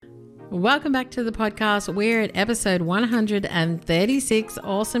Welcome back to the podcast. We're at episode 136.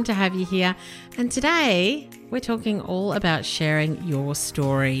 Awesome to have you here. And today we're talking all about sharing your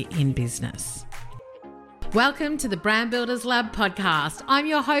story in business. Welcome to the Brand Builders Lab podcast. I'm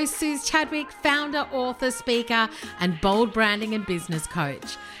your host, Suze Chadwick, founder, author, speaker, and bold branding and business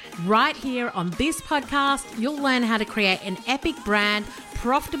coach. Right here on this podcast, you'll learn how to create an epic brand,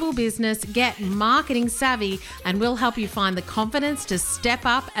 profitable business, get marketing savvy, and we'll help you find the confidence to step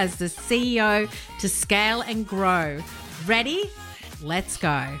up as the CEO to scale and grow. Ready? Let's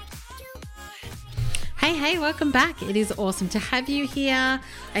go. Hey, welcome back. It is awesome to have you here.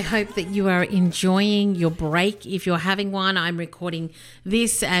 I hope that you are enjoying your break. If you're having one, I'm recording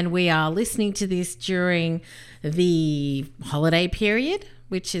this and we are listening to this during the holiday period,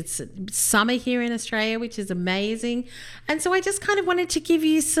 which is summer here in Australia, which is amazing. And so I just kind of wanted to give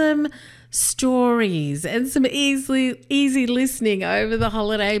you some stories and some easy listening over the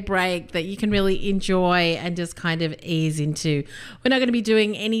holiday break that you can really enjoy and just kind of ease into. We're not going to be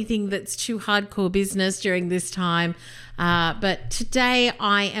doing anything that's too hardcore business during this time. But today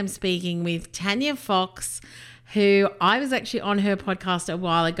I am speaking with Tanya Fox, who I was actually on her podcast a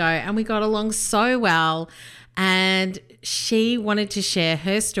while ago and we got along so well. And she wanted to share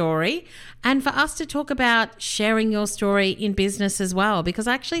her story and for us to talk about sharing your story in business as well, because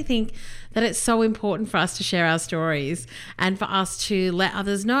I actually think that it's so important for us to share our stories and for us to let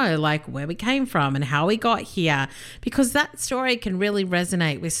others know like where we came from and how we got here, because that story can really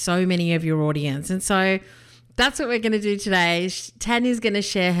resonate with so many of your audience. And so that's what we're going to do today. Tanya's going to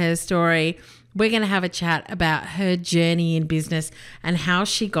share her story. We're going to have a chat about her journey in business and how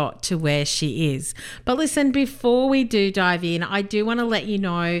she got to where she is. But listen, before we do dive in, I do want to let you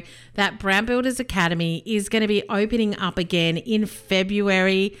know that Brand Builders Academy is going to be opening up again in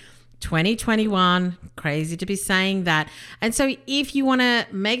February 2021. Crazy to be saying that. And so if you want to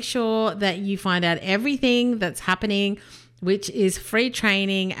make sure that you find out everything that's happening, which is free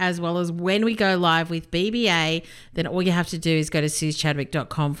training, as well as when we go live with BBA, then all you have to do is go to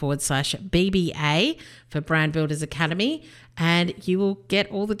suzechadwick.com/BBA for Brand Builders Academy, and you will get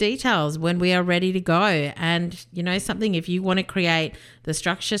all the details when we are ready to go. And you know something, if you want to create the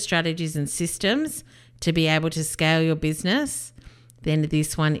structure, strategies, and systems to be able to scale your business, then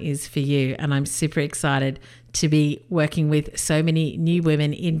this one is for you. And I'm super excited to be working with so many new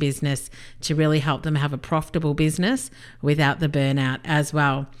women in business to really help them have a profitable business without the burnout as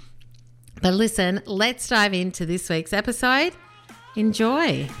well. But listen, let's dive into this week's episode.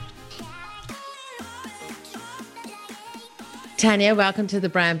 Enjoy. Tanya, welcome to the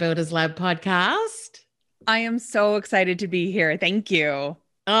Brand Builders Lab podcast. I am so excited to be here. Thank you.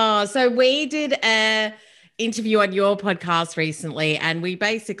 Oh, so we did an interview on your podcast recently and we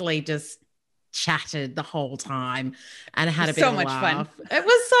basically just chatted the whole time and had a bit of a laugh. Fun. It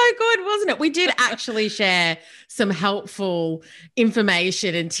was so good, wasn't it? We did actually share some helpful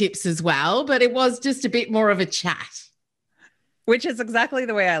information and tips as well, but it was just a bit more of a chat. Which is exactly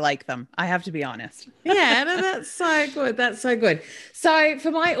the way I like them. I have to be honest. Yeah, no, that's so good. That's so good. So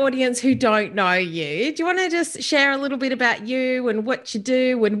for my audience who don't know you, do you want to just share a little bit about you and what you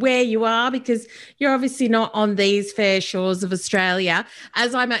do and where you are? Because you're obviously not on these fair shores of Australia.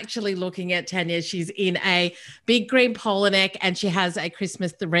 As I'm actually looking at Tanya, she's in a big green polo neck and she has a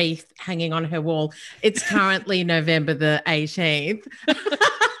Christmas wreath hanging on her wall. It's currently November the 18th.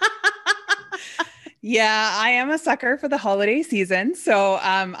 Yeah, I am a sucker for the holiday season. So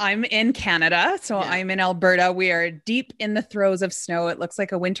I'm in Canada. So yeah. I'm in Alberta. We are deep in the throes of snow. It looks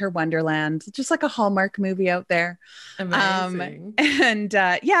like a winter wonderland, just like a Hallmark movie out there. Amazing.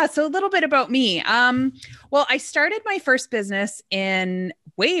 So a little bit about me. Well, I started my first business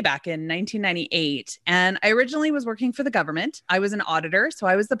way back in 1998. And I originally was working for the government. I was an auditor. So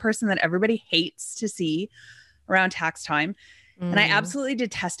I was the person that everybody hates to see around tax time. And I absolutely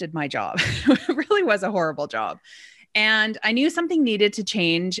detested my job. It really was a horrible job. And I knew something needed to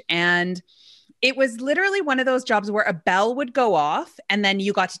change. And it was literally one of those jobs where a bell would go off and then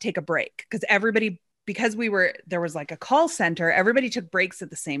you got to take a break because there was like a call center, everybody took breaks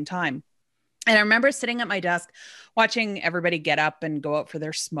at the same time. And I remember sitting at my desk watching everybody get up and go out for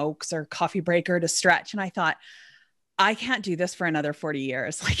their smokes or coffee break or to stretch. And I thought, I can't do this for another 40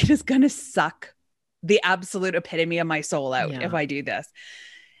 years. Like it is going to suck the absolute epitome of my soul out if I do this.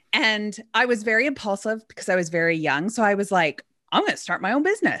 And I was very impulsive because I was very young. So I was like, I'm going to start my own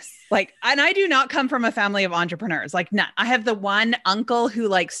business. And I do not come from a family of entrepreneurs. None. I have the one uncle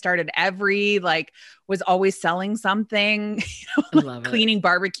who started was always selling something, cleaning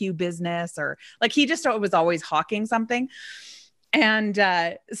barbecue business or he just was always hawking something. And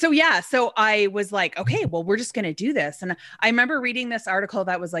so I was like, okay, well, we're just going to do this. And I remember reading this article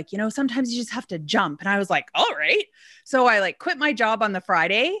that was like, sometimes you just have to jump. And I was like, all right. So I like quit my job on the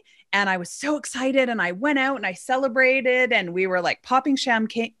Friday and I was so excited. And I went out and I celebrated and we were like popping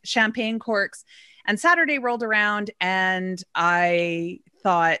champagne corks. And Saturday rolled around and I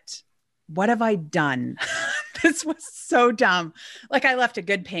thought, what have I done? This was so dumb. Like I left a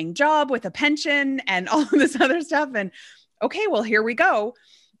good paying job with a pension and all of this other stuff. And okay, well, here we go.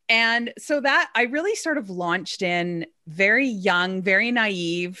 And so that I really sort of launched in very young, very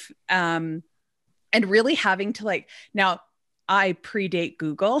naive, and really having to now I predate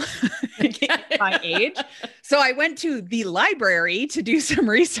Google my age. So I went to the library to do some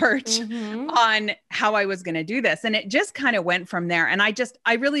research on how I was going to do this. And it just kind of went from there. And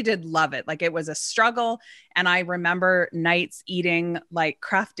I really did love it. Like it was a struggle. And I remember nights eating like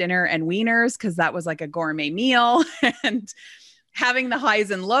Kraft dinner and wieners because that was like a gourmet meal and having the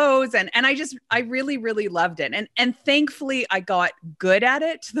highs and lows. And I really, really loved it. And thankfully I got good at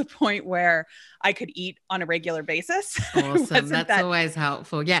it to the point where I could eat on a regular basis. Awesome. That's always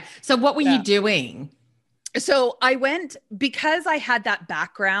helpful. Yeah. So what were you doing? So I went, because I had that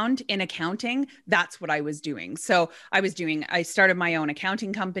background in accounting, that's what I was doing. So I started my own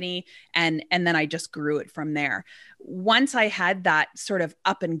accounting company and then I just grew it from there. Once I had that sort of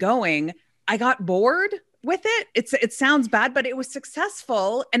up and going, I got bored with it. It sounds bad, but it was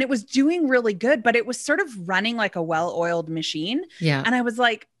successful and it was doing really good, but it was sort of running like a well-oiled machine. Yeah. And I was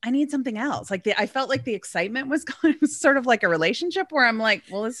like, I need something else. Like I felt like the excitement was gone. It was sort of like a relationship where I'm like,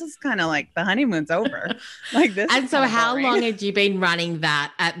 well, this is kind of like the honeymoon's over. Like this. And so how long had you been running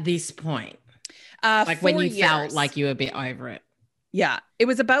that at this point? Like when you felt like you were a bit over it? Yeah, it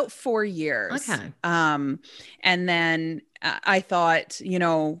was about 4 years. Okay. And then I thought,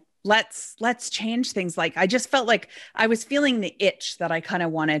 let's change things. Like I just felt like I was feeling the itch that I kind of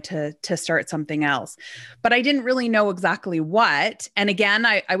wanted to start something else, but I didn't really know exactly what. And again,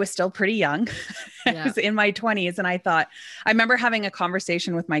 I was still pretty young. I was in my 20s. And I remember having a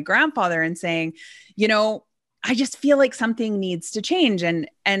conversation with my grandfather and saying, I just feel like something needs to change.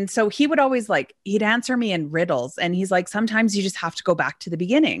 And so he would always he'd answer me in riddles. And he's like, sometimes you just have to go back to the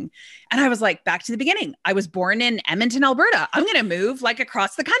beginning. And I was like, back to the beginning. I was born in Edmonton, Alberta. I'm going to move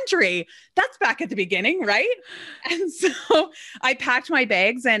across the country. That's back at the beginning. Right. And so I packed my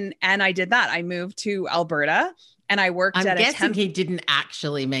bags and I did that. I moved to Alberta and I worked at a temp. He didn't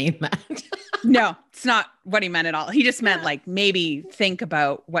actually mean that. No, it's not what he meant at all. He just meant maybe think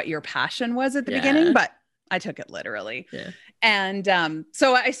about what your passion was at the beginning, but I took it literally. Yeah. And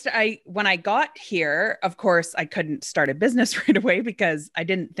so when I got here, of course, I couldn't start a business right away because I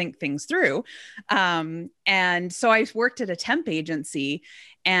didn't think things through. And so I worked at a temp agency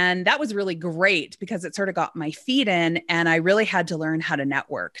and that was really great because it sort of got my feet in and I really had to learn how to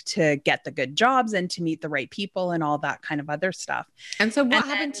network to get the good jobs and to meet the right people and all that kind of other stuff. And so what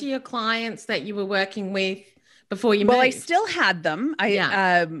happened to your clients that you were working with before you moved? Well, I still had them.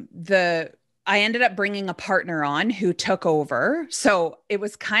 I ended up bringing a partner on who took over. So it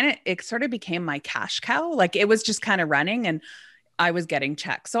sort of became my cash cow. Like it was just kind of running and I was getting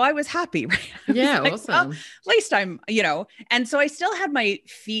checks. So I was happy, right? Awesome. Well, at least I'm, and so I still had my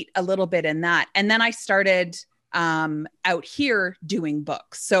feet a little bit in that. And then I started out here doing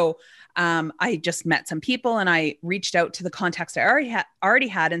books. So I just met some people and I reached out to the contacts I already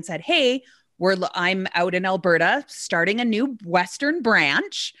had and said, hey, I'm out in Alberta starting a new Western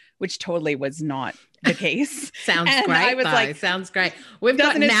branch, which totally was not the case. Sounds great. Sounds great. We've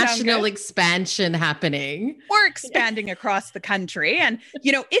got national expansion happening. We're expanding across the country. And,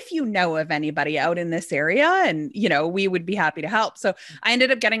 if you know of anybody out in this area and, we would be happy to help. So I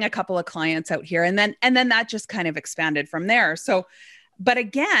ended up getting a couple of clients out here and then that just kind of expanded from there. So but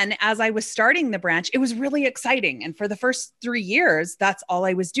again, as I was starting the branch, it was really exciting. And for the first 3 years, that's all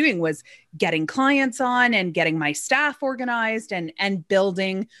I was doing was getting clients on and getting my staff organized and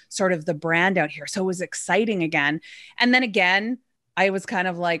building sort of the brand out here. So it was exciting again. And then again, I was kind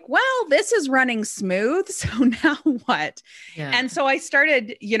of like, well, this is running smooth. So now what? Yeah. And so I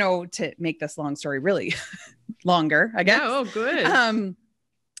started, to make this long story really longer, I guess. Oh, good.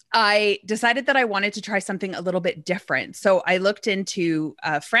 I decided that I wanted to try something a little bit different. So I looked into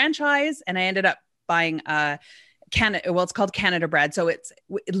a franchise and I ended up buying it's called Canada Bread. So it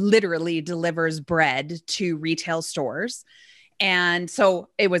literally delivers bread to retail stores. And so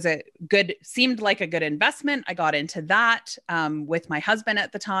it was seemed like a good investment. I got into that with my husband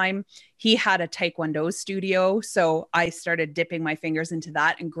at the time. he had a Taekwondo studio. So I started dipping my fingers into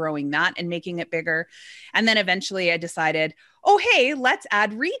that and growing that and making it bigger. And then eventually I decided, oh, hey, let's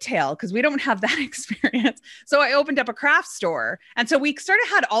add retail because we don't have that experience. So I opened up a craft store. And so we sort of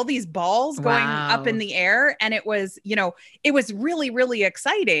had all these balls going up in the air. And it was, it was really, really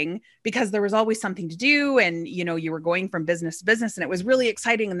exciting because there was always something to do. And, you were going from business to business and it was really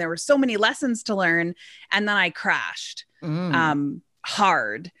exciting. And there were so many lessons to learn. And then I crashed.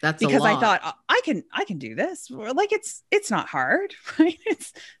 Hard. That's because I thought I can do this. Like it's not hard, right?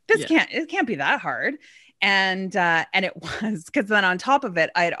 It can't be that hard. And it was, because then on top of it,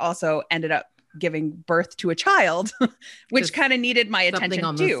 I had also ended up giving birth to a child, which kind of needed my attention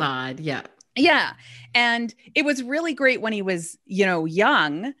on too. The side. Yeah. Yeah. And it was really great when he was,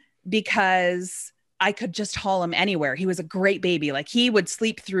 young, because I could just haul him anywhere. He was a great baby. Like he would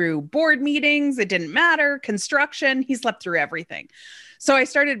sleep through board meetings. It didn't matter. Construction. He slept through everything. So I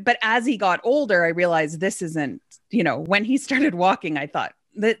started, but as he got older, I realized this isn't, when he started walking, I thought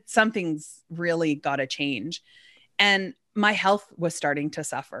that something's really got to change. And my health was starting to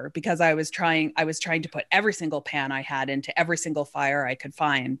suffer because I was trying to put every single pan I had into every single fire I could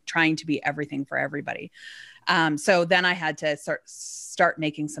find, trying to be everything for everybody. So then I had to start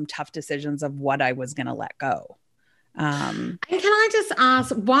making some tough decisions of what I was going to let go. And can I just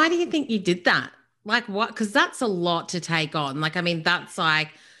ask, why do you think you did that? Like what? Because that's a lot to take on. Like, I mean, that's like,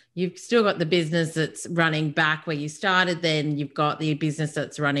 you've still got the business that's running back where you started. Then you've got the business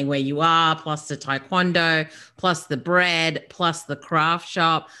that's running where you are, plus the taekwondo, plus the bread, plus the craft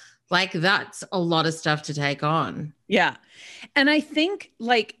shop. Like that's a lot of stuff to take on. Yeah. And I think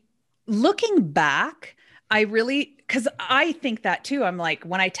like looking back, because I think that too. I'm like,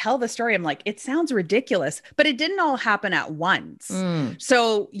 when I tell the story, I'm like, it sounds ridiculous, but it didn't all happen at once.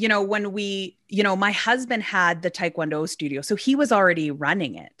 So, when my husband had the Taekwondo studio, so he was already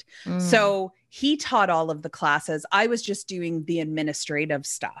running it. So he taught all of the classes. I was just doing the administrative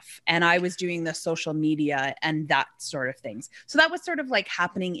stuff and I was doing the social media and that sort of things. So that was sort of like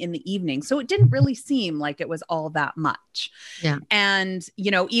happening in the evening. So it didn't really seem like it was all that much. Yeah. And,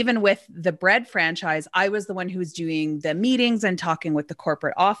 even with the bread franchise, I was the one who was doing the meetings and talking with the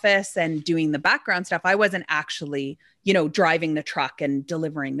corporate office and doing the background stuff. I wasn't actually, driving the truck and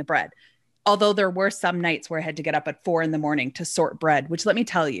delivering the bread. Although there were some nights where I had to get up at 4 a.m. to sort bread, which let me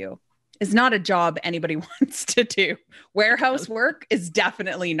tell you, is not a job anybody wants to do. Warehouse work is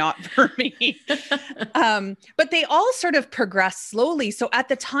definitely not for me. But they all sort of progressed slowly. So at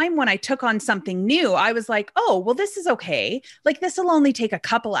the time when I took on something new, I was like, oh, well, this is okay. Like this will only take a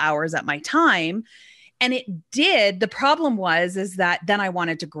couple hours at my time. And it did. The problem is that then I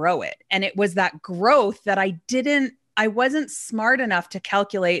wanted to grow it. And it was that growth that I wasn't smart enough to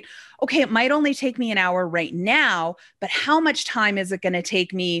calculate, okay, it might only take me an hour right now, but how much time is it going to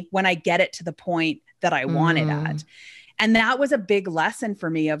take me when I get it to the point that I want it at? And that was a big lesson for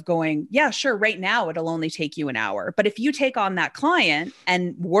me of going, yeah, sure, right now it'll only take you an hour. But if you take on that client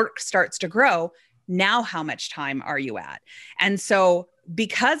and work starts to grow, now how much time are you at? And so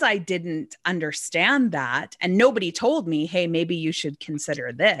because I didn't understand that and nobody told me, hey, maybe you should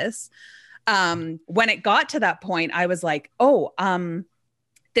consider this. When it got to that point, I was like,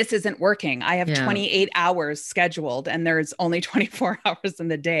 this isn't working. I have 28 hours scheduled and there's only 24 hours in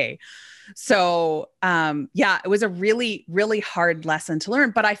the day. So, it was a really, really hard lesson to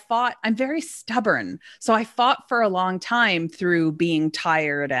learn, but I'm very stubborn. So I fought for a long time through being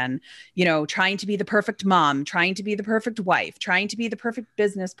tired and, trying to be the perfect mom, trying to be the perfect wife, trying to be the perfect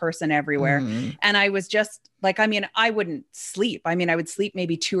business person everywhere. And I was just like, I wouldn't sleep. I would sleep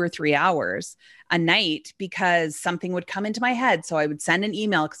maybe 2 or 3 hours a night because something would come into my head. So I would send an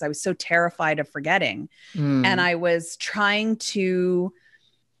email because I was so terrified of forgetting. And I was trying to,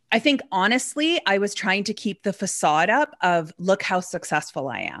 I think honestly, I was trying to keep the facade up of look how successful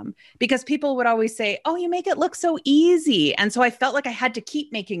I am, because people would always say, oh, you make it look so easy. And so I felt like I had to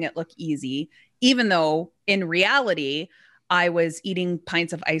keep making it look easy, even though in reality, I was eating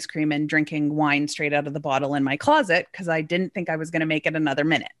pints of ice cream and drinking wine straight out of the bottle in my closet because I didn't think I was going to make it another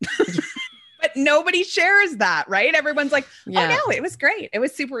minute. But nobody shares that, right? Everyone's like, oh no, it was great. It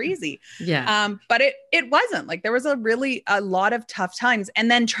was super easy. Yeah. But it wasn't. Like there was a lot of tough times. And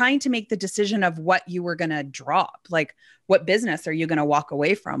then trying to make the decision of what you were going to drop, like what business are you going to walk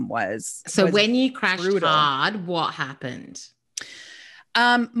away from was. So when you crashed hard, what happened?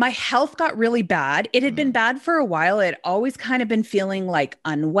 My health got really bad. It had been bad for a while. It always kind of been feeling like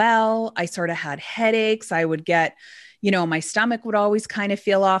unwell. I sort of had headaches. I would get, my stomach would always kind of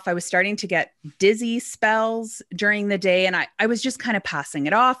feel off. I was starting to get dizzy spells during the day and I was just kind of passing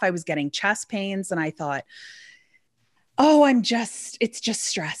it off. I was getting chest pains and I thought, Oh, it's just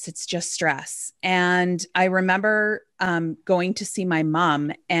stress. It's just stress. And I remember going to see my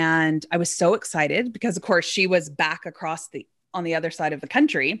mom, and I was so excited because, of course, she was back on the other side of the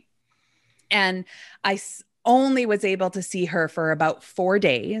country. And only was able to see her for about 4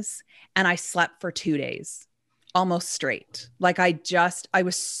 days. And I slept for 2 days, almost straight. Like I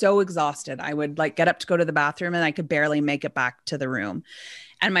was so exhausted. I would like get up to go to the bathroom and I could barely make it back to the room.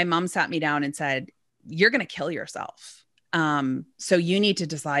 And my mom sat me down and said, "You're going to kill yourself. So you need to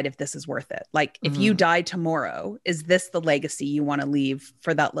decide if this is worth it. Like, if you die tomorrow, is this the legacy you want to leave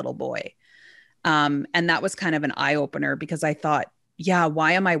for that little boy?" And that was kind of an eye opener because I thought, yeah,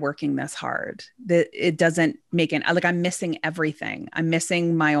 why am I working this hard? That it doesn't make it like I'm missing everything. I'm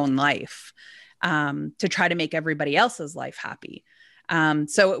missing my own life to try to make everybody else's life happy.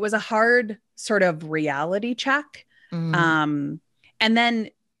 So it was a hard sort of reality check. And then,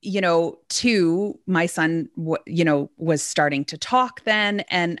 too, my son, was starting to talk then.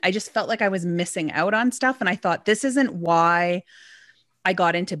 And I just felt like I was missing out on stuff. And I thought, this isn't why I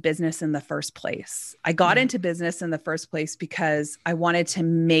got into business in the first place. I got into business in the first place because I wanted to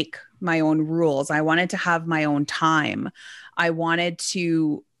make my own rules. I wanted to have my own time. I wanted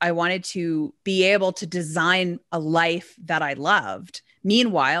to be able to design a life that I loved.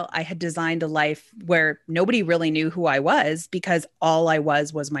 Meanwhile, I had designed a life where nobody really knew who I was because all I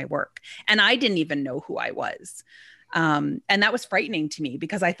was my work. And I didn't even know who I was. And that was frightening to me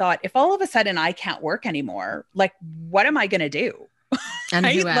because I thought, if all of a sudden I can't work anymore, like, what am I going to do? And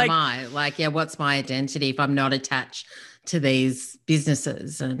who am I? Like, yeah, what's my identity if I'm not attached to these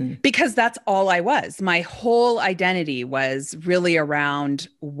businesses? And because that's all I was. My whole identity was really around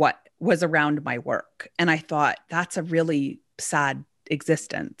my work. And I thought, that's a really sad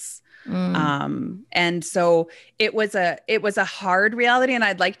existence. And so it was a hard reality. And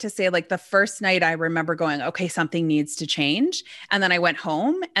I'd like to say, like, the first night I remember going, okay, something needs to change. And then I went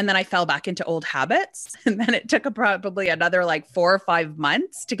home and then I fell back into old habits. And then it took probably another like 4 or 5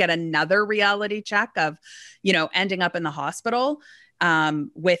 months to get another reality check of, ending up in the hospital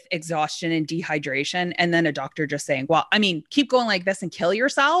with exhaustion and dehydration. And then a doctor just saying, well, I mean, keep going like this and kill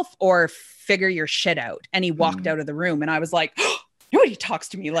yourself or figure your shit out. And he walked out of the room and I was like, nobody talks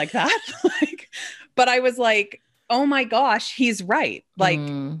to me like that. But I was like, oh my gosh, he's right. Like,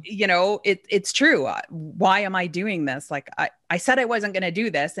 it's true. Why am I doing this? Like, I said I wasn't going to do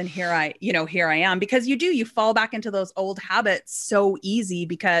this. And here I am, because you fall back into those old habits so easy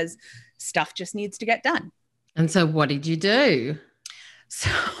because stuff just needs to get done. And so what did you do?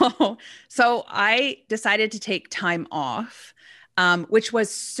 So I decided to take time off. Which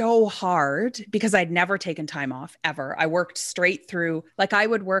was so hard because I'd never taken time off ever. I worked straight through, like I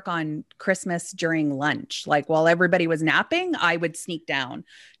would work on Christmas during lunch. Like while everybody was napping, I would sneak down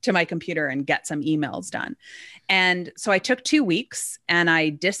to my computer and get some emails done. And so I took 2 weeks and I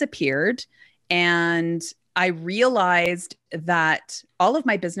disappeared, and I realized that all of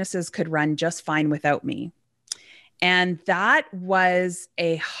my businesses could run just fine without me. And that was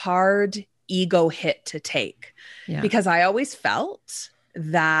a hard ego hit to take because I always felt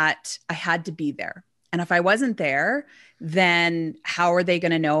that I had to be there. And if I wasn't there, then how are they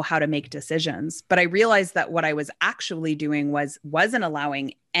going to know how to make decisions? But I realized that what I was actually doing wasn't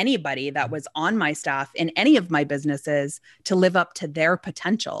allowing anybody that was on my staff in any of my businesses to live up to their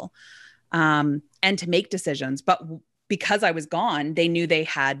potential and to make decisions. But because I was gone, they knew they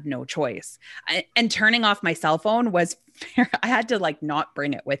had no choice. And turning off my cell phone was I had to like not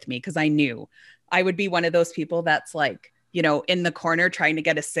bring it with me because I knew I would be one of those people that's like, in the corner trying to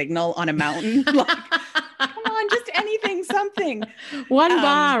get a signal on a mountain. Like, come on, just anything, something. One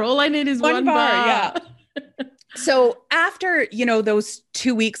bar. All I need is one bar. Yeah. So after, those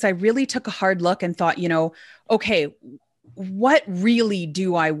 2 weeks, I really took a hard look and thought, okay, what really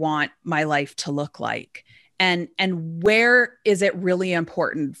do I want my life to look like? And where is it really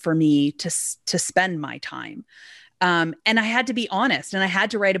important for me to spend my time? And I had to be honest, and I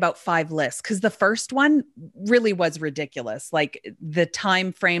had to write about 5 lists because the first one really was ridiculous. Like the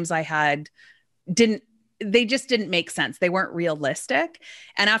time frames I had just didn't make sense. They weren't realistic.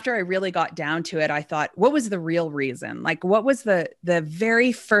 And after I really got down to it, I thought, what was the real reason? Like, what was the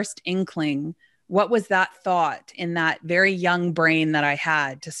very first inkling? What was that thought in that very young brain that I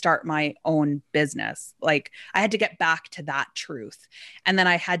had to start my own business? Like, I had to get back to that truth. And then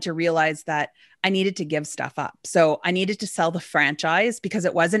I had to realize that I needed to give stuff up. So I needed to sell the franchise because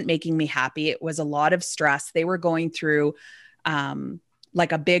it wasn't making me happy. It was a lot of stress. They were going through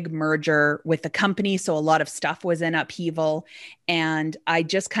like a big merger with the company. So a lot of stuff was in upheaval. And I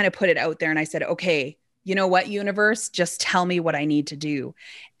just kind of put it out there and I said, okay, you know what, universe, just tell me what I need to do.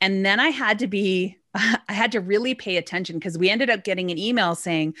 And then I had to be I had to really pay attention because we ended up getting an email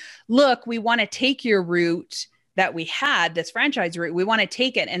saying, look, we want to take your route that we had, this franchise route. We want to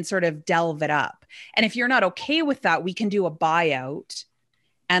take it and sort of delve it up. And if you're not okay with that, we can do a buyout.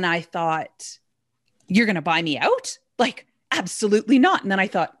 And I thought, you're going to buy me out? Like, absolutely not. And then I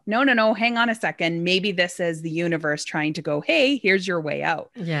thought, no, hang on a second. Maybe this is the universe trying to go, hey, here's your way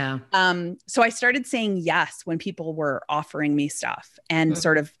out. Yeah. So I started saying yes when people were offering me stuff and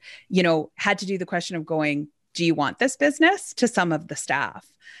sort of, had to do the question of going, do you want this business, to some of the staff?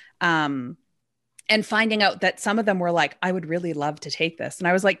 And finding out that some of them were like, I would really love to take this. And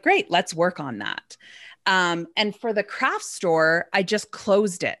I was like, great, let's work on that. And for the craft store, I just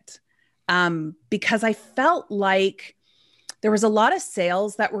closed it because I felt like there was a lot of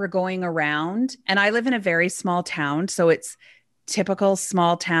sales that were going around. And I live in a very small town, so it's typical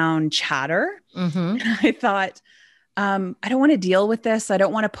small town chatter. Mm-hmm. And I thought, I don't want to deal with this. I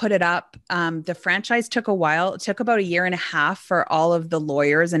don't want to put it up. The franchise took a while. It took about 1.5 years for all of the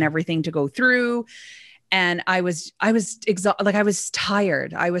lawyers and everything to go through. And I was exhausted. Like, I was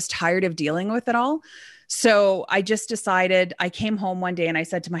tired. I was tired of dealing with it all. So I just decided, I came home one day and I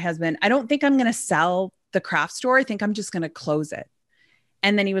said to my husband, I don't think I'm going to sell the craft store. I think I'm just going to close it.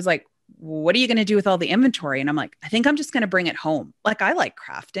 And then he was like, what are you going to do with all the inventory? And I'm like, I think I'm just going to bring it home. Like, I like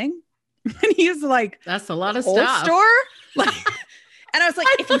crafting. And he's like, that's a lot of whole stuff. Store? Like, and I was like,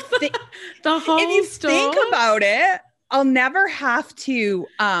 if you think think about it, I'll never have to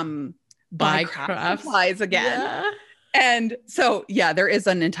buy craft supplies again. Yeah. And so, yeah, there is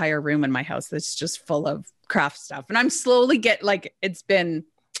an entire room in my house that's just full of craft stuff. And I'm slowly it's been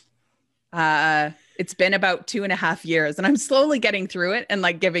about 2.5 years and I'm slowly getting through it and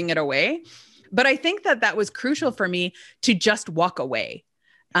like giving it away. But I think that was crucial for me to just walk away.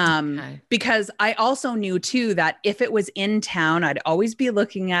 Because I also knew too, that if it was in town, I'd always be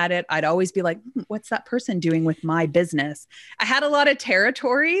looking at it. I'd always be like, what's that person doing with my business? I had a lot of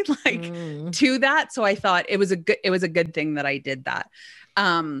territory to that. So I thought it was a good thing that I did that.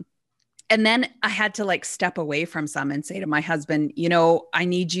 And then I had to like step away from some and say to my husband, I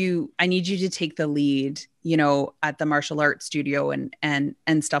need you to take the lead, at the martial arts studio and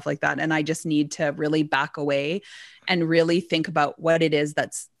stuff like that. And I just need to really back away and really think about what it is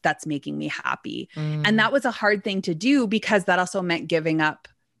that's making me happy. And that was a hard thing to do because that also meant giving up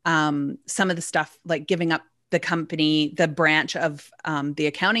some of the stuff, like giving up the company, the branch of the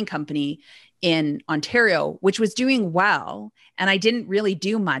accounting company in Ontario, which was doing well. And I didn't really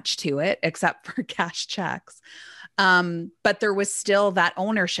do much to it except for cash checks. But there was still that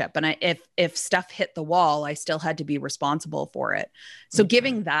ownership. And if stuff hit the wall, I still had to be responsible for it. So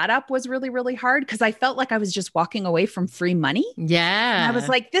giving that up was really, really hard because I felt like I was just walking away from free money. Yeah. And I was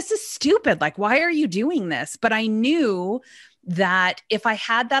like, this is stupid. Like, why are you doing this? But I knew that if I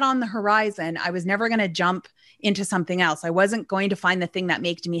had that on the horizon, I was never going to jump into something else. I wasn't going to find the thing that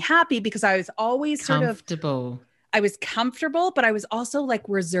made me happy because I was always I was comfortable, but I was also like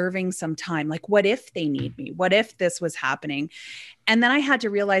reserving some time. Like, what if they need me? What if this was happening? And then I had to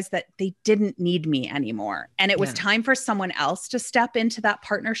realize that they didn't need me anymore. And it was time for someone else to step into that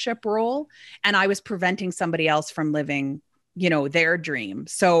partnership role. And I was preventing somebody else from living, their dream.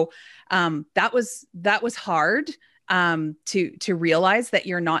 So that was hard to realize that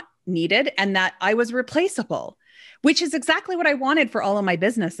you're not needed and that I was replaceable, which is exactly what I wanted for all of my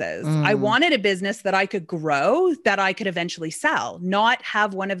businesses. I wanted a business that I could grow, that I could eventually sell, not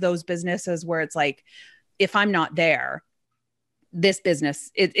have one of those businesses where it's like, if I'm not there, this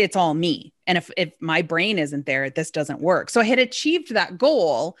business, it's all me. And if my brain isn't there, this doesn't work. So I had achieved that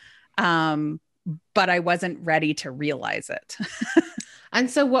goal, but I wasn't ready to realize it. And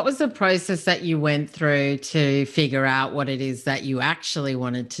so what was the process that you went through to figure out what it is that you actually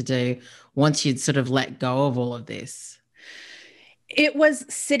wanted to do once you'd sort of let go of all of this? It was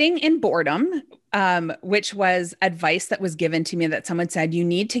sitting in boredom, which was advice that was given to me that someone said, you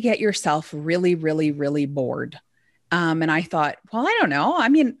need to get yourself really, really, really bored. And I thought, well, I don't know. I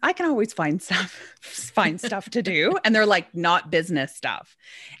mean, I can always find stuff to do. And they're like, not business stuff.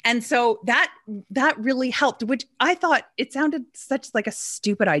 And so that really helped, which I thought it sounded such like a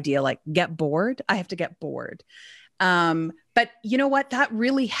stupid idea, like get bored. I have to get bored. But you know what? That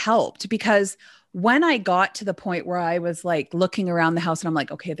really helped because when I got to the point where I was like looking around the house and I'm like,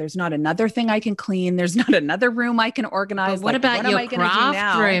 okay, there's not another thing I can clean. There's not another room I can organize. But what about your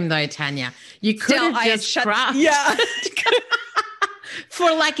craft room though, Tanya? You could have just crafted. Yeah.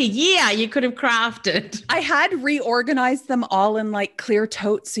 For like a year, you could have crafted. I had reorganized them all in like clear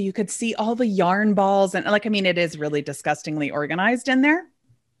totes so you could see all the yarn balls. And like, I mean, it is really disgustingly organized in there,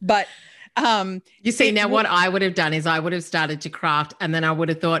 but You see, now what I would have done is I would have started to craft, and then I would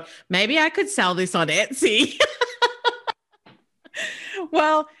have thought, maybe I could sell this on Etsy.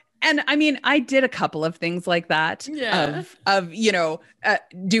 Well, and I mean, I did a couple of things like that of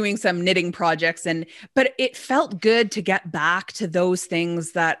doing some knitting projects, but it felt good to get back to those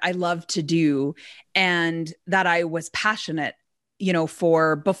things that I love to do and that I was passionate,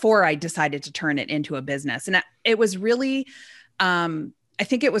 for before I decided to turn it into a business. And it was really, I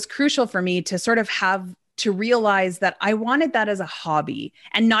think it was crucial for me to sort of to realize that I wanted that as a hobby,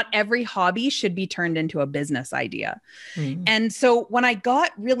 and not every hobby should be turned into a business idea. Mm. And so when I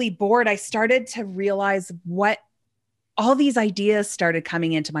got really bored, I started to realize what all these ideas started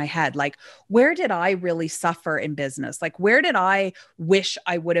coming into my head. Like, where did I really suffer in business? Like, where did I wish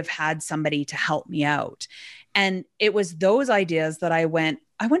I would have had somebody to help me out? And it was those ideas that I wonder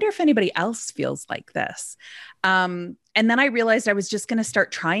if anybody else feels like this. And then I realized I was just going to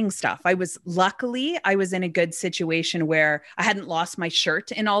start trying stuff. Luckily, I was in a good situation where I hadn't lost my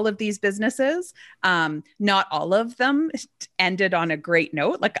shirt in all of these businesses. Not all of them ended on a great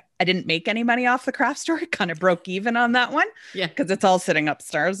note. Like, I didn't make any money off the craft store. Kind of broke even on that one. Yeah. Because it's all sitting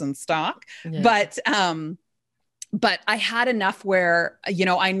upstairs in stock. Yeah. But I had enough where,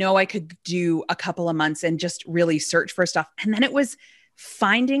 I know I could do a couple of months and just really search for stuff. And then it was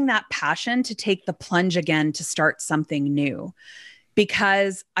finding that passion to take the plunge again, to start something new,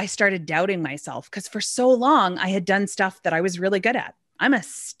 because I started doubting myself, because for so long I had done stuff that I was really good at. I'm a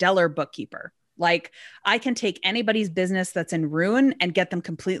stellar bookkeeper. Like, I can take anybody's business that's in ruin and get them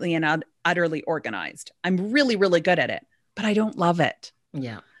completely and utterly organized. I'm really, really good at it, but I don't love it.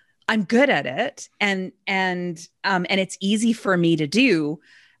 Yeah. I'm good at it. And it's easy for me to do.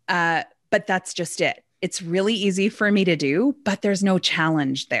 But that's just it. It's really easy for me to do, but there's no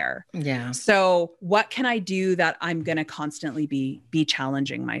challenge there. Yeah. So what can I do that I'm going to constantly be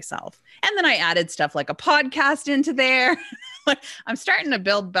challenging myself? And then I added stuff like a podcast into there. I'm starting to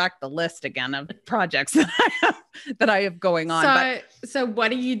build back the list again of projects that I have going on. So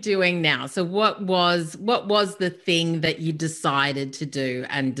what are you doing now? So what was the thing that you decided to do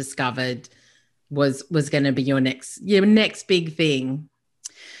and discovered was going to be your next big thing?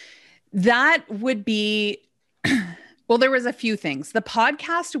 That would be, well, there was a few things. The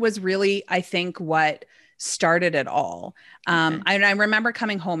podcast was really, I think, what started it all. And I remember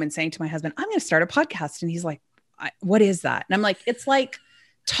coming home and saying to my husband, I'm going to start a podcast. And he's like, what is that? And I'm like, it's like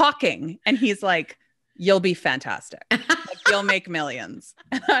talking. And he's like, you'll be fantastic. Like, you'll make millions.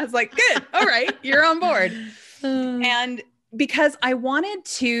 And I was like, good. All right. You're on board. And because I wanted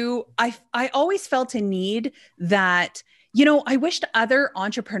to, I always felt a need that, I wished other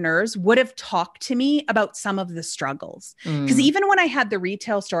entrepreneurs would have talked to me about some of the struggles. Because even when I had the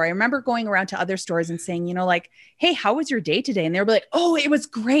retail store, I remember going around to other stores and saying, like, hey, how was your day today? And they were like, oh, it was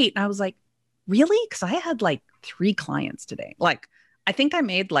great. And I was like, really? Because I had like 3 clients today. Like, I think I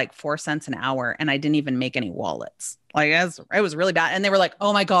made like 4 cents an hour and I didn't even make any wallets. Like, it was really bad. And they were like,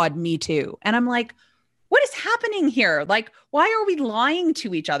 oh my God, me too. And I'm like, what is happening here? Like, why are we lying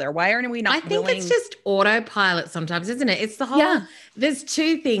to each other? Why aren't we not? I think it's just autopilot sometimes, isn't it? It's the whole, There's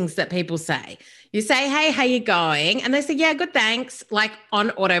 2 things that people say. You say, hey, how you going? And they say, yeah, good, thanks. Like, on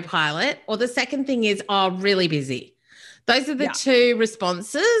autopilot. Or the second thing is, oh, really busy. Those are the 2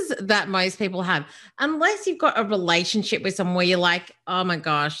 responses that most people have. Unless you've got a relationship with someone where you're like, oh my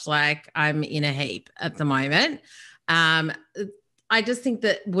gosh, like, I'm in a heap at the moment. I just think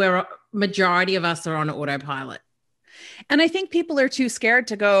that majority of us are on autopilot. And I think people are too scared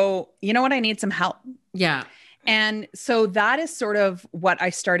to go, you know what, I need some help. Yeah. And so that is sort of what I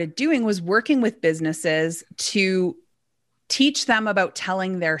started doing, was working with businesses to teach them about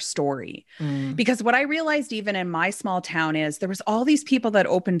telling their story. Because what I realized even in my small town is there was all these people that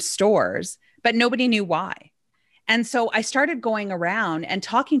opened stores, but nobody knew why. And so I started going around and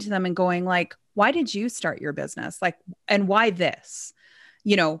talking to them and going like, why did you start your business? Like, and why this?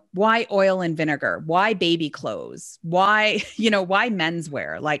 Why oil and vinegar? Why baby clothes? Why, why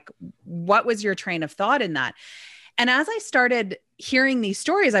menswear? Like, what was your train of thought in that? And as I started hearing these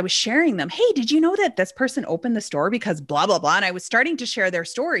stories, I was sharing them. Hey, did you know that this person opened the store because blah, blah, blah? And I was starting to share their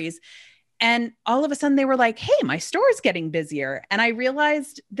stories. And all of a sudden they were like, hey, my store's getting busier. And I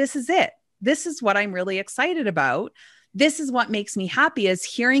realized this is it. This is what I'm really excited about. This is what makes me happy, is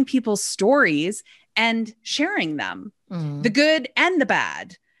hearing people's stories and sharing them, the good and the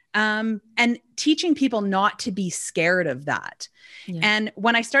bad, and teaching people not to be scared of that. Yeah. And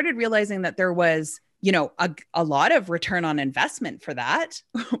when I started realizing that there was, a lot of return on investment for that,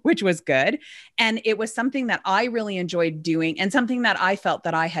 which was good. And it was something that I really enjoyed doing, and something that I felt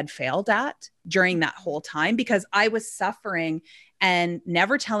that I had failed at during that whole time, because I was suffering and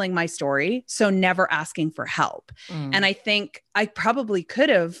never telling my story. So never asking for help. And I think I probably could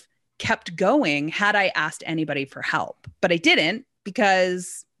have kept going had I asked anybody for help, but I didn't,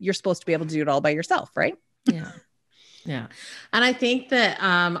 because you're supposed to be able to do it all by yourself, right? Yeah. Yeah. And I think that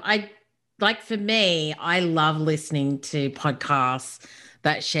for me, I love listening to podcasts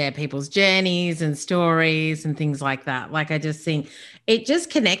that share people's journeys and stories and things like that. Like, I just think it just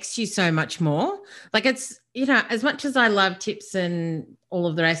connects you so much more. Like, it's, as much as I love tips and all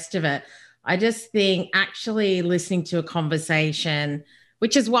of the rest of it, I just think actually listening to a conversation,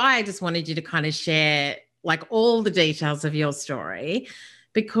 which is why I just wanted you to kind of share like all the details of your story,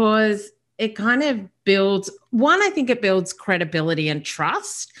 because it kind of builds, I think it builds credibility and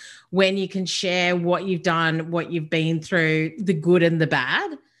trust when you can share what you've done, what you've been through, the good and the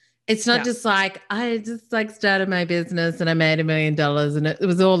bad. It's not just like, I just like started my business and I made $1 million and it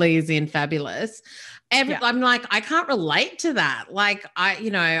was all easy and fabulous. I'm like, I can't relate to that. Like,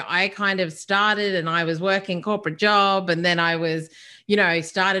 I kind of started and I was working corporate job, and then I was,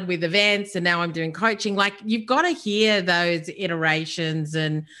 started with events, and now I'm doing coaching. Like, you've got to hear those iterations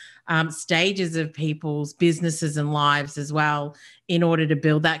and stages of people's businesses and lives as well, in order to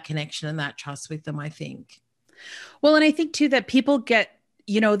build that connection and that trust with them, I think. Well, and I think too that people get,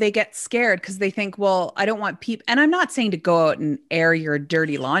 they get scared because they think, well, I don't want people, and I'm not saying to go out and air your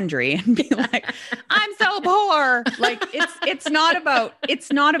dirty laundry and be like, I'm so poor. Like, it's not about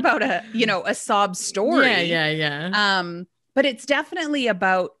a sob story. Yeah. But it's definitely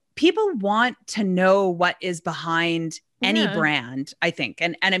about, people want to know what is behind any brand, I think.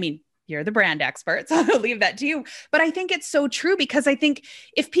 And I mean, you're the brand expert, so I'll leave that to you. But I think it's so true, because I think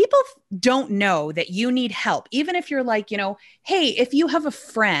if people don't know that you need help, even if you're like, hey, if you have a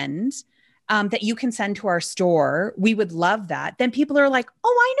friend that you can send to our store, we would love that. Then people are like,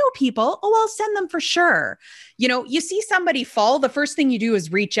 oh, I know people. Oh, I'll send them for sure. You see somebody fall, the first thing you do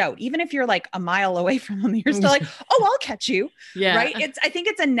is reach out. Even if you're like a mile away from them, you're still like, oh, I'll catch you. Yeah. Right. I think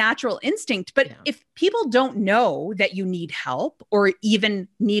it's a natural instinct. But if people don't know that you need help, or even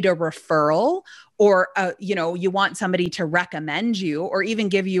need a referral, or, you want somebody to recommend you or even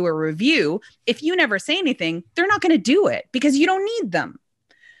give you a review, if you never say anything, they're not going to do it because you don't need them.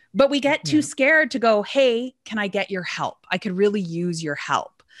 But we get too scared to go, hey, can I get your help? I could really use your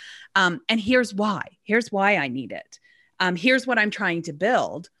help. And here's why. Here's why I need it. Here's what I'm trying to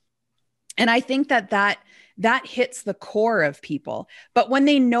build. And I think that hits the core of people. But when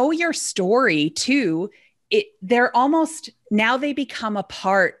they know your story too, they're almost, now they become a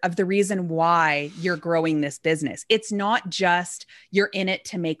part of the reason why you're growing this business. It's not just you're in it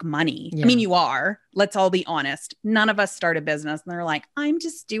to make money. I mean, you are, let's all be honest. None of us start a business and they're like, I'm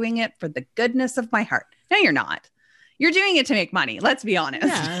just doing it for the goodness of my heart. No, you're not. You're doing it to make money. Let's be honest.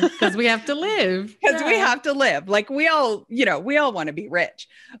 Yeah, because we have to live. Because we have to live. Like, we all want to be rich.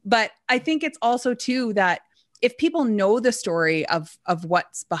 But I think it's also too that if people know the story of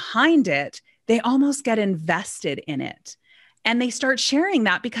what's behind it, they almost get invested in it, and they start sharing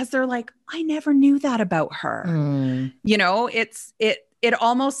that because they're like, I never knew that about her.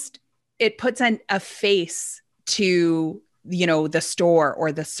 It puts a face to, the store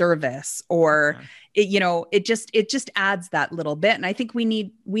or the service, or it just adds that little bit. And I think we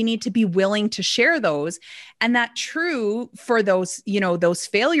need to be willing to share those. And that true for those, those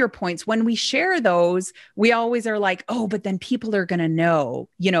failure points, when we share those, we always are like, oh, but then people are going to know,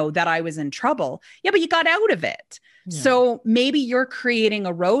 that I was in trouble. Yeah, but you got out of it. Yeah. So maybe you're creating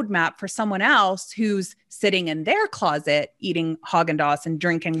a roadmap for someone else who's sitting in their closet, eating Haagen-Dazs and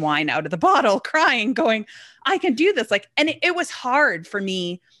drinking wine out of the bottle, crying, going, I can do this. Like, and it was hard for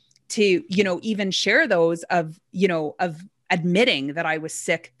me to, even share those of admitting that I was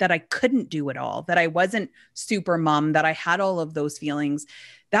sick, that I couldn't do it all, that I wasn't super mom, that I had all of those feelings.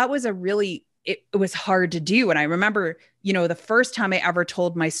 That was it was hard to do. And I remember, the first time I ever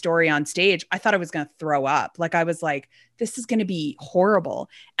told my story on stage, I thought I was going to throw up. Like, I was like, this is going to be horrible.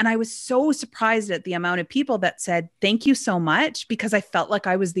 And I was so surprised at the amount of people that said, thank you so much, because I felt like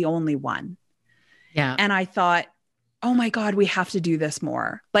I was the only one. Yeah. And I thought, oh my God, we have to do this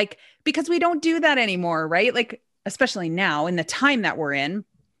more. Like, because we don't do that anymore, right? Like, especially now in the time that we're in,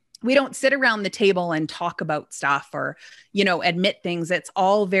 we don't sit around the table and talk about stuff or, admit things. It's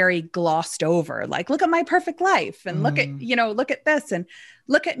all very glossed over. Like, look at my perfect life, and look at this, and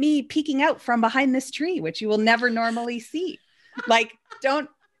look at me peeking out from behind this tree, which you will never normally see. Like, don't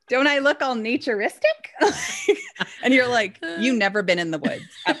I look all naturistic? And you're like, you've never been in the woods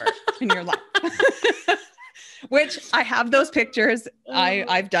ever in your life. Which I have those pictures.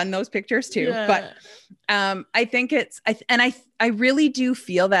 I've done those pictures too. Yeah. I think I really do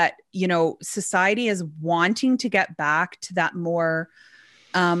feel that, society is wanting to get back to that more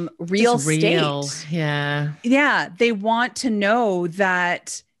real state. Yeah. Yeah. They want to know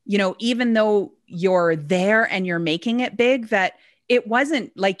that, even though you're there and you're making it big, that it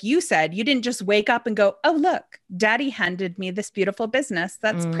wasn't like you said, you didn't just wake up and go, oh, look, daddy handed me this beautiful business.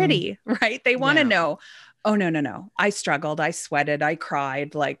 That's pretty, right? They want to know, oh, no. I struggled. I sweated. I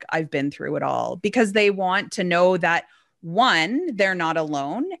cried. Like I've been through it all, because they want to know that, one, they're not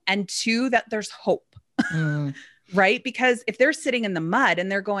alone, and two, that there's hope. Right? Because if they're sitting in the mud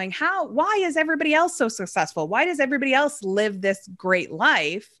and they're going, why is everybody else so successful? Why does everybody else live this great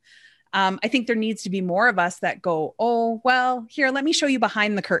life? I think there needs to be more of us that go, oh, well, here, let me show you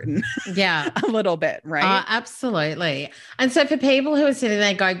behind the curtain. Yeah. A little bit, right? Absolutely. And so for people who are sitting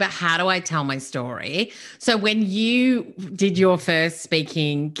there going, but how do I tell my story? So when you did your first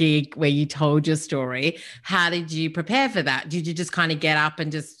speaking gig where you told your story, how did you prepare for that? Did you just kind of get up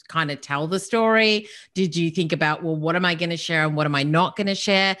and just kind of tell the story? Did you think about, well, what am I going to share and what am I not going to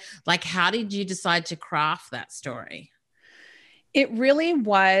share? Like, how did you decide to craft that story? It really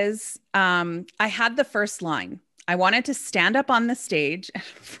was, I had the first line. I wanted to stand up on the stage in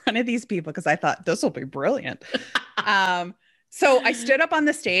front of these people because I thought this will be brilliant. So I stood up on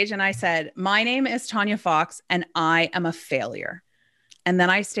the stage and I said, my name is Tanya Fox and I am a failure. And then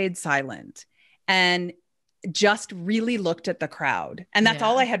I stayed silent and just really looked at the crowd. And that's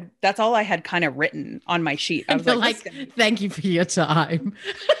all I had kind of written on my sheet. I was like, thank you for your time.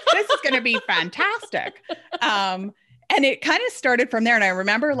 This is going to be fantastic. And it kind of started from there. And I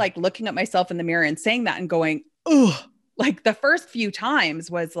remember like looking at myself in the mirror and saying that and going, oh, like the first few times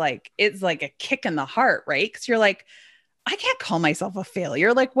was like, it's like a kick in the heart, right? Because you're like, I can't call myself a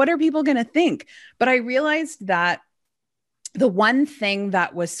failure. Like, what are people going to think? But I realized that the one thing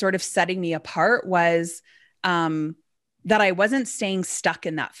that was sort of setting me apart was that I wasn't staying stuck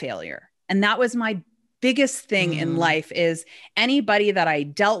in that failure. And that was my biggest thing in life. Is anybody that I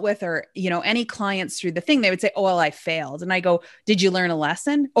dealt with or, any clients through the thing, they would say, oh, well, I failed. And I go, did you learn a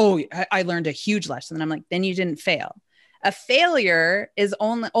lesson? Oh, I learned a huge lesson. And I'm like, then you didn't fail. A failure is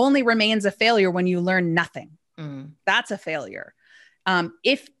only remains a failure when you learn nothing. That's a failure.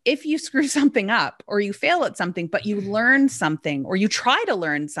 If you screw something up or you fail at something, but you learn something or you try to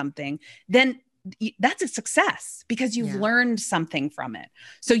learn something, then that's a success because you've learned something from it.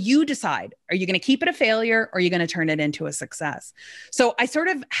 So you decide, are you going to keep it a failure or are you going to turn it into a success? So I sort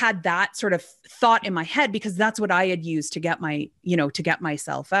of had that sort of thought in my head because that's what I had used to get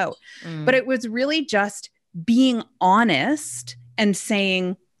myself out. But it was really just being honest and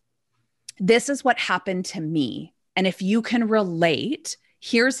saying, this is what happened to me. And if you can relate,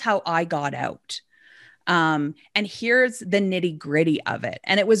 here's how I got out. And here's the nitty gritty of it.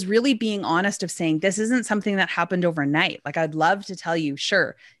 And it was really being honest of saying, this isn't something that happened overnight. Like I'd love to tell you,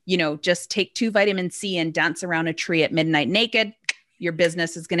 sure, just take 2 vitamin C and dance around a tree at midnight naked. Your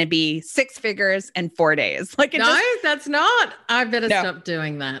business is going to be 6 figures in 4 days. That's not. I better stop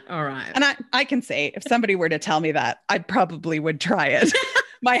doing that. All right. And I can say, if somebody were to tell me that, I probably would try it.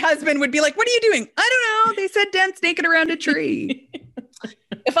 My husband would be like, what are you doing? I don't know. They said dance naked around a tree.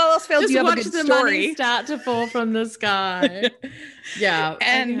 If all else fails, you have a good story. Money start to fall from the sky. Yeah.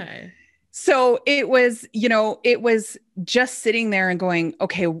 And okay. So it was just sitting there and going,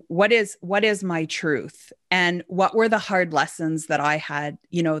 okay, what is my truth? And what were the hard lessons that I had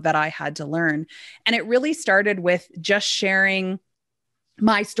to learn? And it really started with just sharing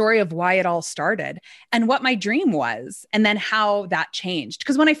my story of why it all started and what my dream was, and then how that changed.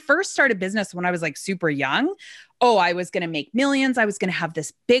 Because when I first started business, when I was like super young, I was going to make millions. I was going to have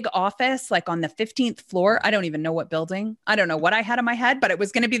this big office, like on the 15th floor. I don't even know what building. I don't know what I had in my head, but it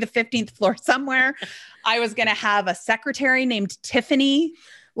was going to be the 15th floor somewhere. I was going to have a secretary named Tiffany.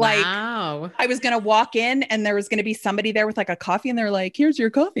 Like, wow. I was going to walk in and there was going to be somebody there with like a coffee and they're like, here's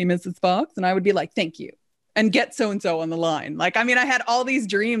your coffee, Mrs. Fox. And I would be like, thank you. And get so-and-so on the line. Like, I mean, I had all these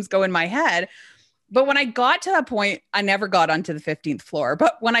dreams go in my head. But when I got to that point, I never got onto the 15th floor.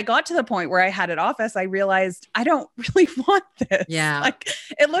 But when I got to the point where I had an office, I realized I don't really want this. Yeah. Like,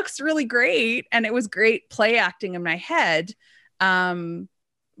 it looks really great. And it was great play acting in my head.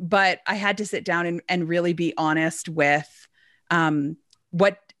 But I had to sit down and really be honest with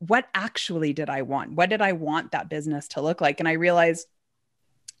what actually did I want? What did I want that business to look like? And I realized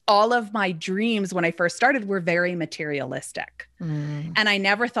all of my dreams when I first started were very materialistic. And I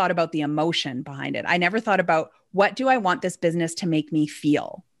never thought about the emotion behind it. I never thought about, what do I want this business to make me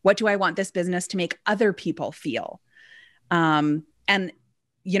feel? What do I want this business to make other people feel? And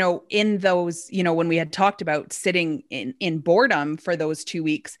in those, when we had talked about sitting in boredom for those 2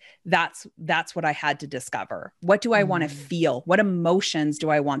 weeks, that's what I had to discover. What do I want to feel? What emotions do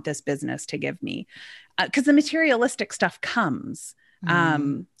I want this business to give me? Because the materialistic stuff comes.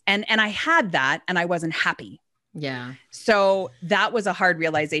 And I had that and I wasn't happy. Yeah. So that was a hard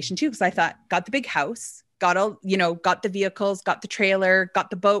realization too, because I thought, got the big house, got the vehicles, got the trailer, got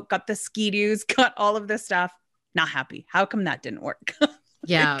the boat, got the ski-doos, got all of this stuff. Not happy. How come that didn't work?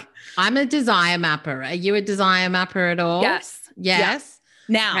 Yeah. I'm a desire mapper. Are you a desire mapper at all? Yes. Yes.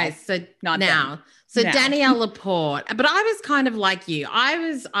 Yeah. Now. Okay, so not now. then. So now. Danielle Laporte. But I was kind of like you.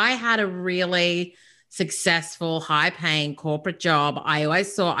 I had a really successful, high-paying corporate job. I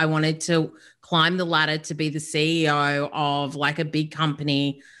always thought I wanted to climb the ladder to be the CEO of like a big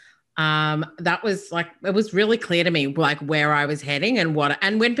company. That was like, it was really clear to me like where I was heading and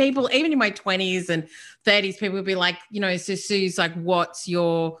when people, even in my 20s and 30s, people would be like, so Sue's like, what do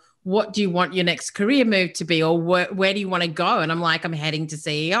you want your next career move to be? Or where do you want to go? And I'm like, I'm heading to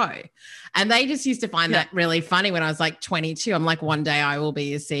CEO. And they just used to find that really funny when I was like 22. I'm like, one day I will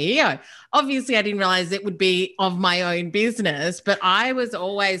be a CEO. Obviously, I didn't realize it would be of my own business, but I was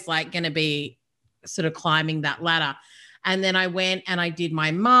always like going to be sort of climbing that ladder. And then I went and I did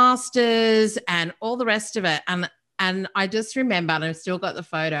my master's and all the rest of it. And I just remember, and I've still got the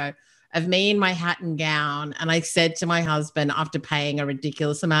photo of me in my hat and gown. And I said to my husband, after paying a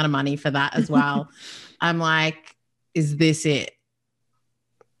ridiculous amount of money for that as well, I'm like, is this it?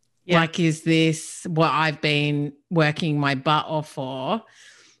 Yeah. Like, is this what I've been working my butt off for?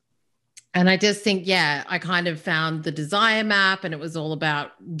 And I just think, I kind of found the desire map, and it was all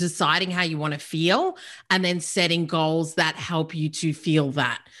about deciding how you want to feel and then setting goals that help you to feel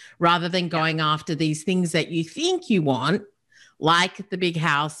that, rather than going after these things that you think you want, like the big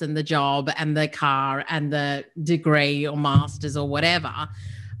house and the job and the car and the degree or master's or whatever.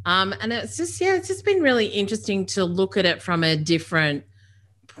 And it's just been really interesting to look at it from a different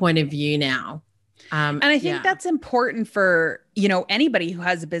point of view now. And I think that's important for, anybody who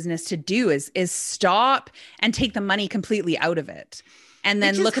has a business to do is stop and take the money completely out of it. And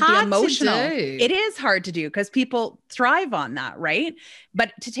then look at the emotional. It is hard to do because people thrive on that, right?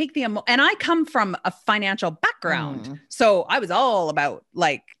 But to take and I come from a financial background. So I was all about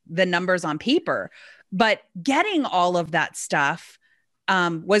like the numbers on paper, but getting all of that stuff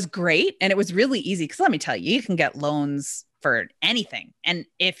was great. And it was really easy because let me tell you, you can get loans for anything. And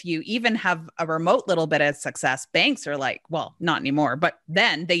if you even have a remote little bit of success, banks are like, well, not anymore, but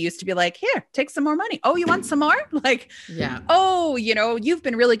then they used to be like, here, take some more money. Oh, you want some more? Like, oh, you've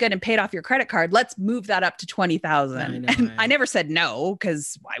been really good and paid off your credit card. Let's move that up to 20,000. And I never said no,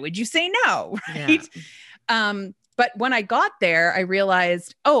 because why would you say no? Right. Yeah. But when I got there, I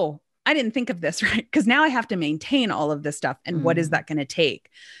realized, oh, I didn't think of this, right? Because now I have to maintain all of this stuff. And what is that going to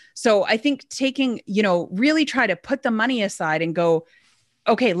take? So I think taking, really try to put the money aside and go,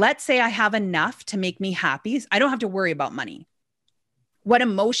 okay, let's say I have enough to make me happy. I don't have to worry about money. What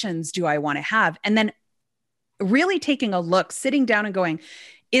emotions do I want to have? And then really taking a look, sitting down and going,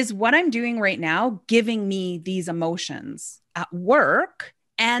 is what I'm doing right now giving me these emotions at work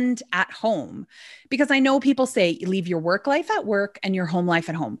and at home? Because I know people say leave your work life at work and your home life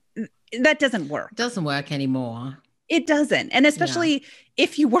at home. That doesn't work. It doesn't work anymore. It doesn't. And especially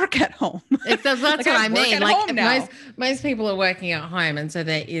if you work at home. That's like what I mean. Like most people are working at home. And so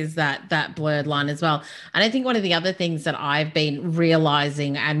there is that blurred line as well. And I think one of the other things that I've been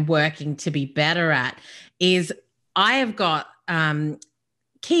realizing and working to be better at is I have got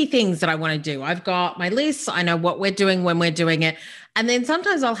key things that I want to do. I've got my lists. I know what we're doing when we're doing it. And then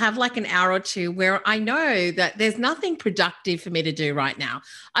sometimes I'll have like an hour or two where I know that there's nothing productive for me to do right now.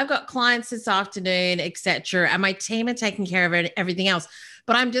 I've got clients this afternoon, etc., and my team are taking care of everything else.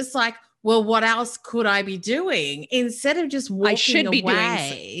 But I'm just like, well, what else could I be doing instead of just walking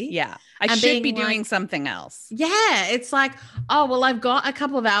away? I should be doing something else. Yeah. It's like, oh, well, I've got a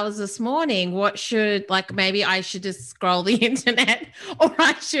couple of hours this morning. Maybe I should just scroll the internet, or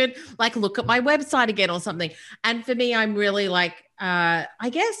I should like look at my website again or something. And for me, I'm really like, I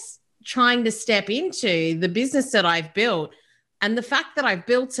guess trying to step into the business that I've built, and the fact that I've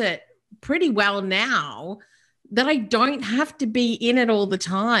built it pretty well now, that I don't have to be in it all the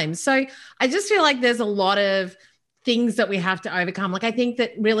time. So I just feel like there's a lot of things that we have to overcome. Like, I think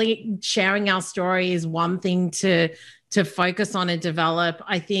that really sharing our story is one thing to focus on and develop.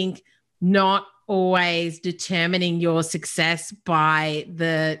 I think not always determining your success by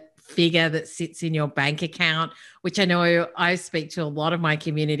the figure that sits in your bank account, which I know I speak to a lot of my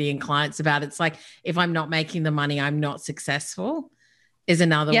community and clients about. It's like, if I'm not making the money, I'm not successful. is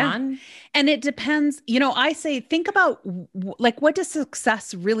another one. And it depends, I say, think about like, what does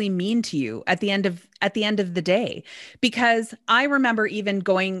success really mean to you at the end of the day? Because I remember even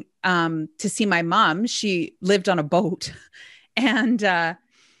going to see my mom. She lived on a boat and I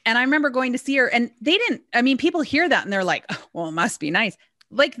remember going to see her, and people hear that and they're like, oh, well, it must be nice.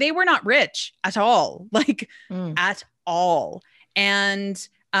 Like, they were not rich at all, like at all. And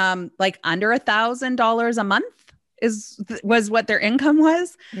like under $1,000 a month was what their income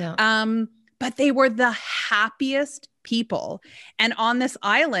was. Yeah. But they were the happiest people. And on this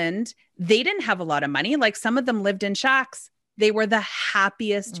island, they didn't have a lot of money. Like, some of them lived in shacks. They were the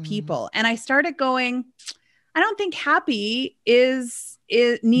happiest people. And I started going, I don't think happy needs,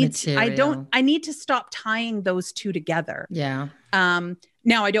 material. I need to stop tying those two together. Yeah.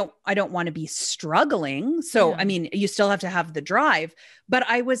 Now I don't want to be struggling. So, you still have to have the drive, but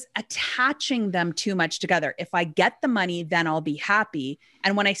I was attaching them too much together. If I get the money, then I'll be happy.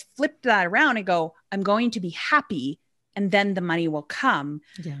 And when I flipped that around, I go, I'm going to be happy, and then the money will come.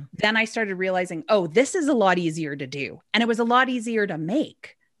 Yeah. Then I started realizing, oh, this is a lot easier to do. And it was a lot easier to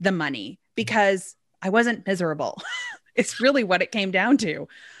make the money because I wasn't miserable. It's really what it came down to,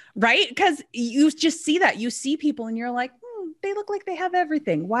 right? Because you just see that. You see people and you're like, they look like they have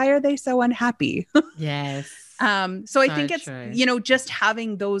everything. Why are they so unhappy? Yes. So I think it's, true. Just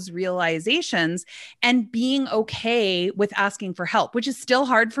having those realizations and being okay with asking for help, which is still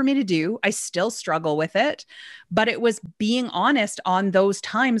hard for me to do. I still struggle with it, but it was being honest on those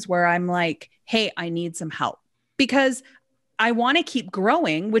times where I'm like, hey, I need some help, because I want to keep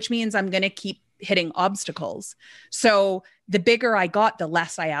growing, which means I'm going to keep hitting obstacles. So the bigger I got, the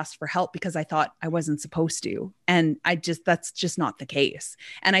less I asked for help, because I thought I wasn't supposed to. And that's just not the case.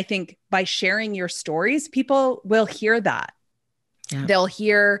 And I think by sharing your stories, people will hear that. Yeah. They'll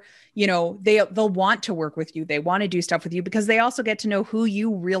hear, they'll want to work with you. They want to do stuff with you because they also get to know who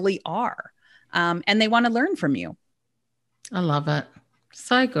you really are. And they want to learn from you. I love it.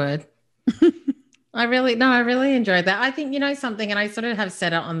 So good. I really enjoyed that. I think, something, and I sort of have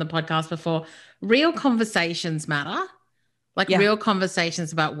said it on the podcast before, real conversations matter. Like real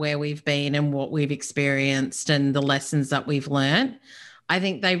conversations about where we've been and what we've experienced and the lessons that we've learned. I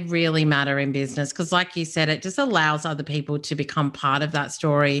think they really matter in business because, like you said, it just allows other people to become part of that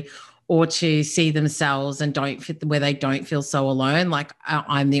story or to see themselves and where they don't feel so alone. Like,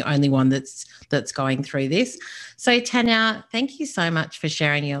 I'm the only one that's going through this. So Tanya, thank you so much for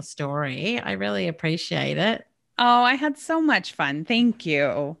sharing your story. I really appreciate it. Oh, I had so much fun. Thank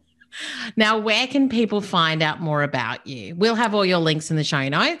you. Now, where can people find out more about you? We'll have all your links in the show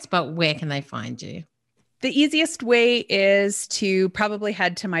notes, but where can they find you? The easiest way is to probably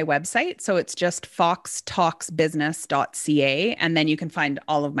head to my website. So it's just foxtalksbusiness.ca. And then you can find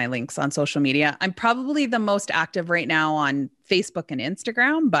all of my links on social media. I'm probably the most active right now on Facebook and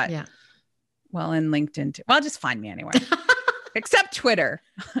Instagram, but and LinkedIn too. Well, just find me anywhere. Except Twitter.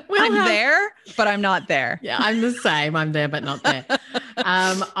 I'm there, but I'm not there. Yeah, I'm the same. I'm there, but not there.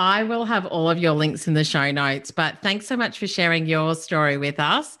 I will have all of your links in the show notes, but thanks so much for sharing your story with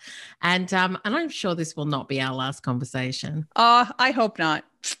us. And I'm sure this will not be our last conversation. I hope not.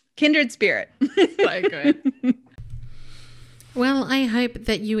 Kindred spirit. So good. Well, I hope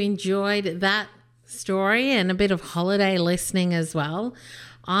that you enjoyed that story and a bit of holiday listening as well.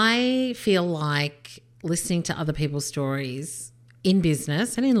 I feel like listening to other people's stories in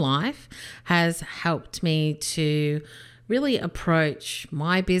business and in life has helped me to really approach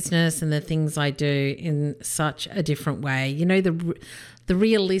my business and the things I do in such a different way. The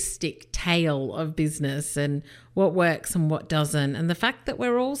realistic tale of business and what works and what doesn't, and the fact that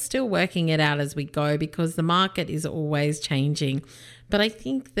we're all still working it out as we go because the market is always changing. But I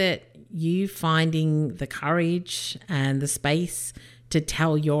think that you finding the courage and the space to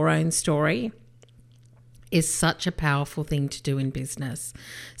tell your own story is such a powerful thing to do in business.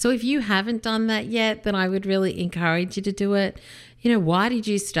 So if you haven't done that yet, then I would really encourage you to do it. Why did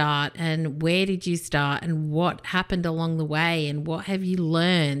you start and where did you start and what happened along the way and what have you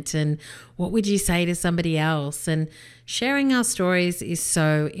learned and what would you say to somebody else? And sharing our stories is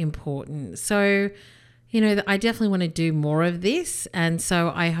so important. So, I definitely want to do more of this. And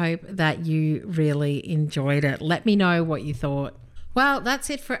so I hope that you really enjoyed it. Let me know what you thought. Well, that's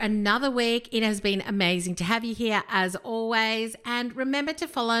it for another week. It has been amazing to have you here as always. And remember to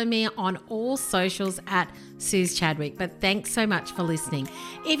follow me on all socials at Suze Chadwick. But thanks so much for listening.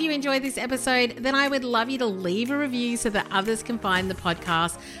 If you enjoyed this episode, then I would love you to leave a review so that others can find the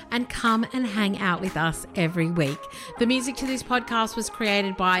podcast and come and hang out with us every week. The music to this podcast was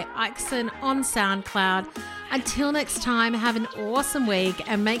created by Ixon on SoundCloud. Until next time, have an awesome week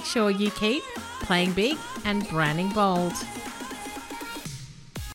and make sure you keep playing big and branding bold.